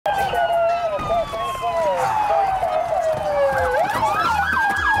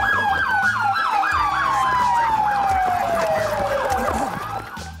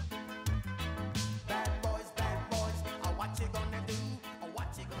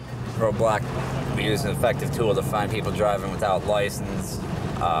Roadblock, we use an effective tool to find people driving without license,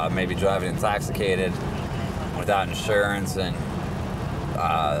 maybe driving intoxicated, without insurance, and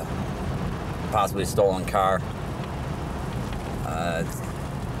possibly stolen car.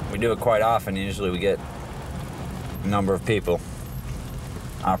 We do it quite often. Usually we get a number of people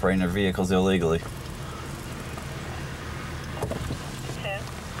operating their vehicles illegally.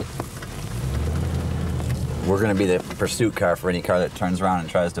 We're going to be the pursuit car for any car that turns around and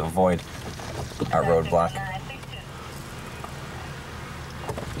tries to avoid our roadblock.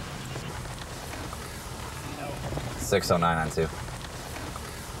 .609 on 2.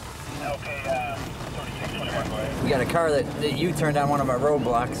 We got a car that U-turned on one of our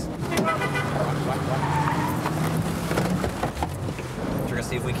roadblocks. We're going to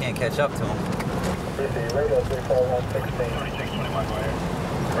see if we can't catch up to him. Radio 34116. 3621, go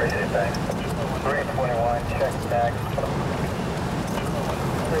ahead. Radio back. 321, check back.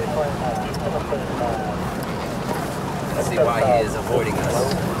 329. Let's see why he is avoiding us.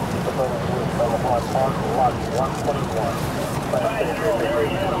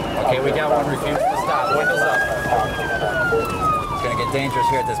 Okay, we got one refusing to stop. Windows up. It's gonna get dangerous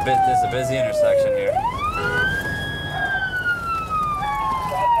here at this is a busy intersection here.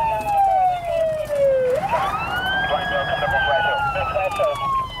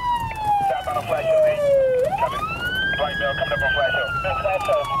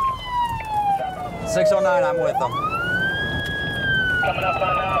 .609, I'm with them. Coming up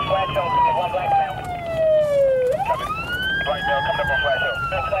on Flagstone, there's one black now. Coming. Black Bell coming up on Flagstone.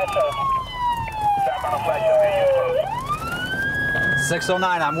 Flagstone. Southbound on Flagstone, there you go.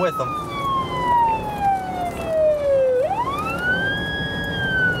 609, I'm with them.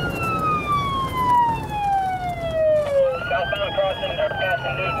 Southbound crossing, or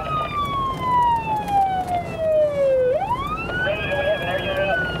passing Newton. Ready, do we have an air unit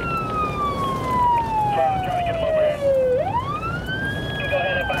up? Trying to get them over here. You can go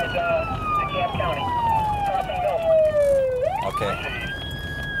ahead and advise DeKalb County. Crossing Milford. Okay.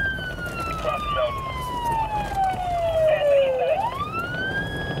 Crossing Milford. Pass the east side.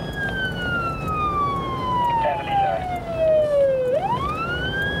 Pass the east side.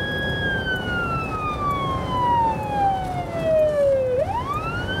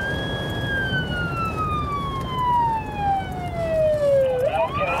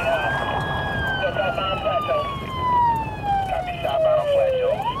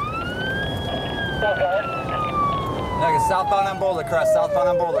 Southbound on Boulder Crest, southbound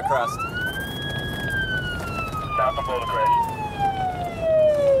on Boulder Crest. South on Boulder Crest.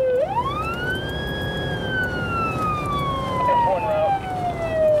 F1 route.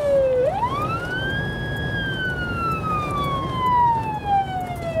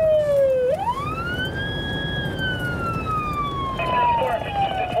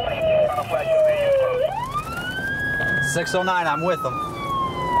 .609, I'm with them.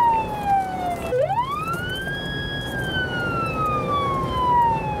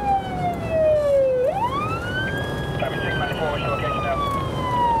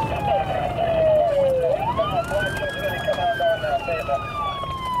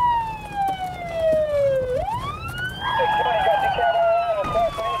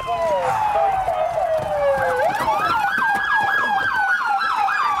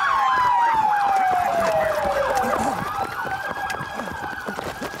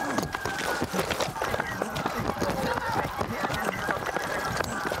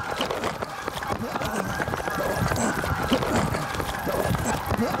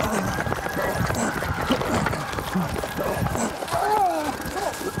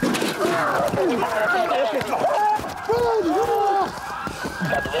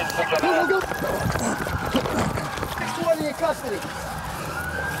 In custody.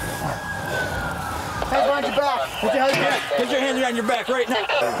 Hands behind your back. Put your hands behind your back right now.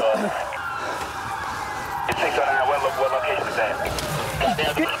 609, what location is that?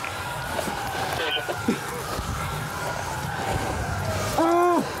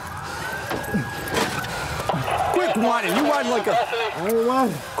 Quit whining. You whine like a...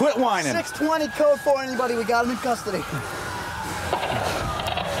 Quit whining. 620 code for anybody. We got him in custody.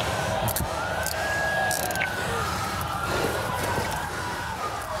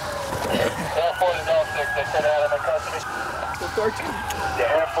 They said out of the custody. 13.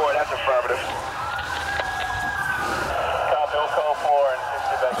 Yeah, Air 4, that's affirmative. Copy, we'll call 4 and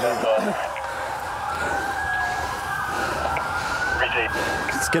get back to Receive.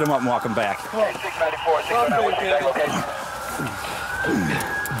 Let's get him up and walk him back. Okay, 694, 609, what's your exact location?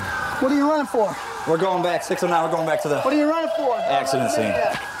 What are you running for? We're going back, 609, we're going back to the... What are you running for? Accident scene.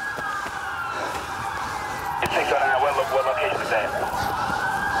 609, what location is that?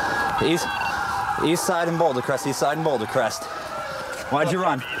 East side and Boulder Crest, east side and Boulder Crest. Why'd you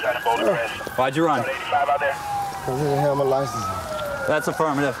run? Why'd you run? I didn't have my license. That's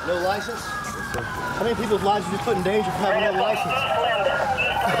affirmative. No license? How many people's lives did you put in danger for having no license?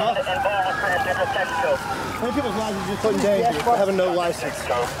 Huh? How many people's lives did you put in danger for having no license?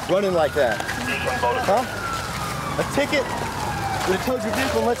 Running like that? Huh? A ticket would have towed your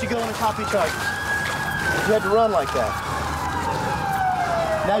vehicle and let you go on a copy charge. You had to run like that.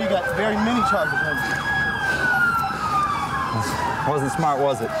 Now you got very many charges on you. Wasn't smart,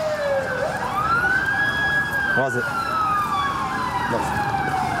 was it? Was it? No.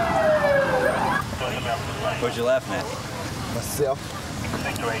 What you laughing at? Myself.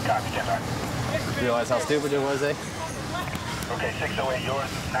 Realize how stupid it was, eh? Okay, 608 yours,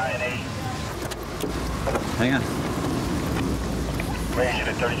 9-8. Hang on. Range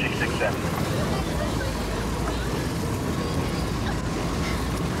at 3667.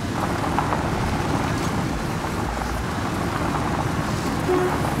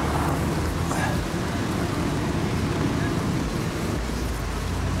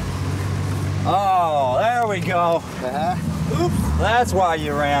 Oh, there we go. Oops. That's why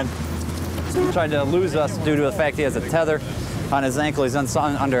you ran. He tried to lose us due to the fact he has a tether on his ankle. He's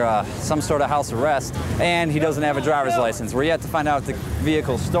under some sort of house arrest, and he doesn't have a driver's license. We're yet to find out if the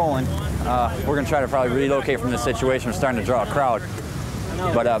vehicle's stolen. We're going to try to probably relocate from this situation. We're starting to draw a crowd.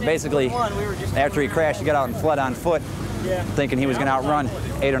 But basically, after he crashed, he got out and fled on foot, thinking he was going to outrun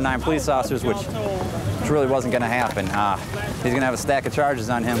 8 or 9 police officers, which really wasn't going to happen. He's going to have a stack of charges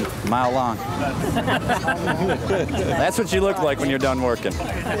on him a mile long. That's what you look like when you're done working.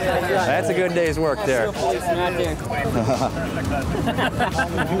 That's a good day's work there.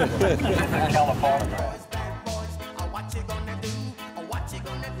 California.